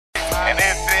And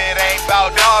if it ain't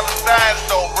about dollar signs,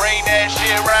 don't bring that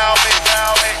shit round me.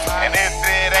 And if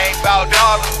it ain't about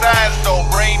dollar signs, don't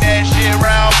bring that shit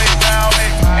round me.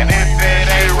 And if it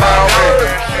ain't about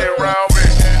that shit round me.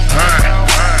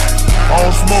 I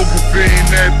don't smoke a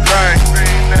fiend that thing.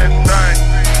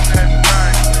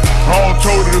 I don't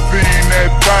total the fiend that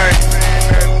thing.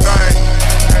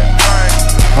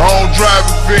 I don't drive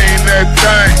a fiend that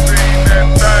thing.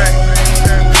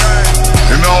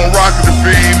 And I don't rock the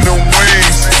fiend them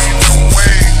wings.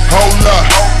 Hold up,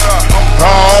 I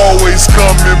always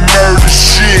come and murder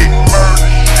shit.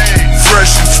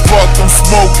 Fresh as fuck, I'm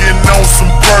smoking on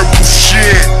some purple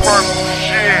shit.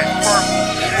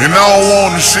 And I don't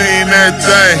wanna see that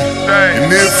thing. And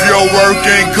if your work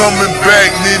ain't coming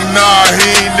back, then nah,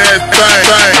 he ain't that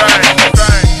thing.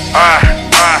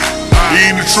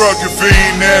 Eating the truck and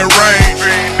feeding that range.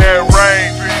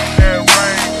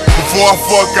 Before I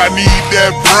fuck, I need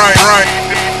that brain.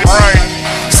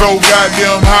 So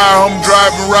goddamn high, I'm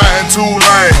driving right in 2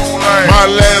 lanes. My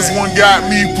last one got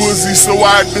me pussy, so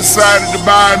I decided to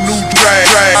buy a new train.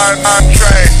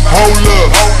 Hold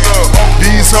up,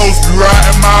 these hoes be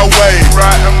riding my way.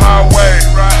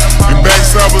 And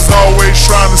backstabbers always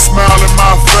trying to smile in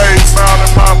my face.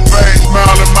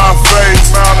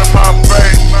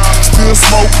 Still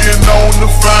smoking on the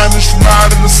finest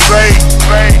ride in the state.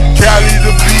 Cali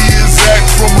the B is act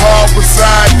from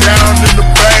Harborside down in the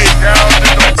bay.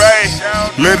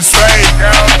 Let it stay,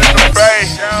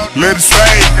 let it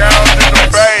stay,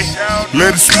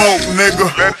 let it smoke, nigga.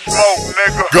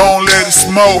 Gon' let it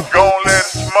smoke.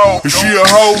 If she a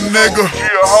hoe, nigga,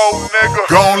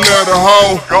 gon' let her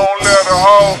hoe.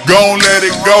 Gon' let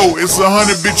it go. It's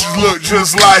 100 bitches look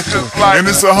just like her, and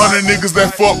it's 100 niggas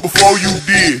that fuck before you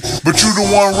did. But you the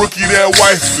one rookie that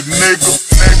wife the nigga.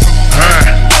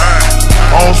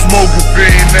 I don't smoke a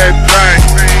fiend that thing.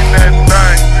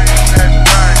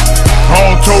 I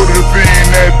don't total the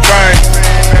fiend that thing.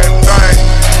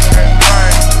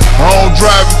 I don't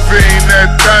drive a fiend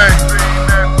that thing.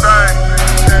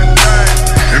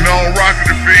 And I don't rock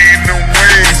the fiend them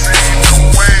wings.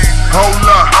 Hold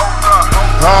up,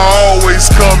 I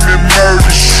always come and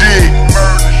murder shit.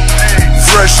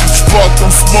 Fresh as fuck,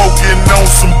 I'm smoking on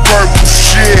some purple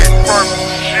shit.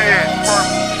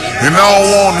 And I don't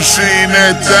wanna see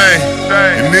that thing.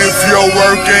 And if your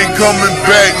work ain't coming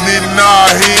back, then nah,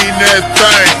 he ain't that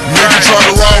thing. Nigga try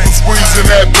to rob and squeeze in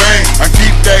that bank. I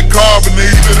keep that carbon,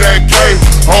 either that K.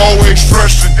 Always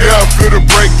fresh to death, it'll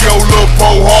break your little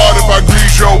pole hard if I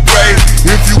grease your bay.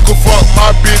 If you can fuck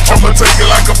my bitch, I'ma take it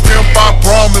like a pimp, I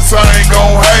promise I ain't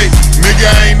gon' hate. Nigga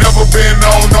ain't never been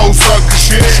on no sucker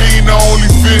shit. She ain't the only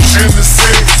fish in the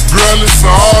city. Girl, it's so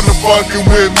hard to fucking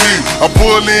with me. I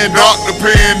pull in doctor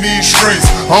paying these streets.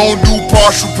 I don't do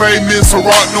partial payments or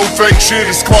rock no fake shit.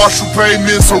 It's partial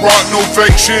payments or rock no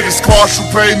fake shit. It's partial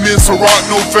payments or rock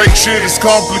no fake shit. It's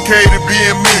complicated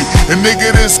being me. And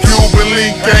nigga, this Cuban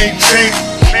link ain't cheap.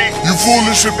 You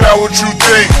foolish if that what you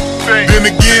think. Then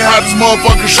again, how this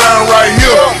motherfucker shine right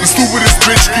here? The stupidest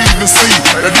bitch can even see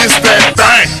that this that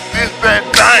thing.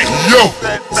 Yo,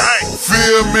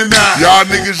 feel me now. Y'all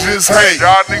niggas just hate.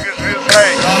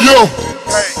 Yo,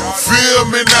 feel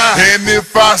me now. And if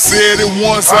I said it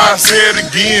once, I said it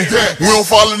again. We don't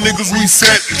follow niggas, we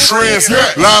set the trends.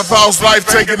 Livehouse life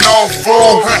taking off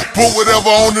full. Put whatever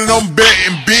on it, I'm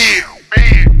betting big.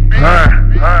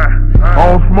 I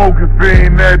don't smoke a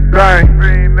fiend that thing.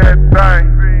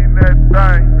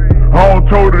 I don't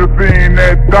total the fiend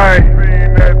that thing.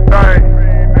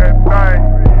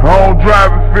 I don't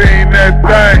drive a fiend that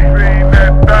thing.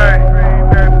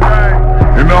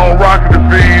 And I don't rock the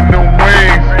fiend them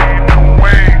wings.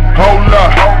 Hold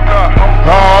up, I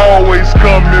always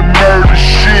come and murder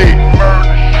shit.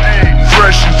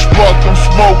 Fresh as fuck, I'm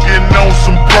smoking on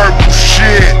some purple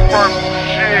shit.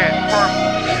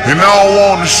 And I don't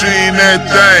wanna see that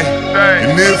thing.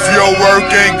 And if your work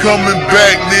ain't coming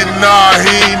back, then nah,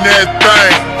 he ain't that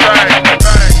thing.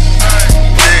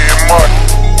 Getting money,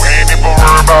 we ain't even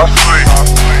worried about sleep.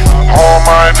 All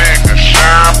my niggas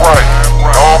shine bright.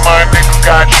 All my niggas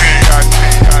got cheese.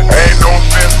 Ain't no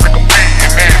sense to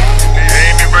competing in it.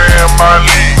 Ain't even in my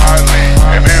league.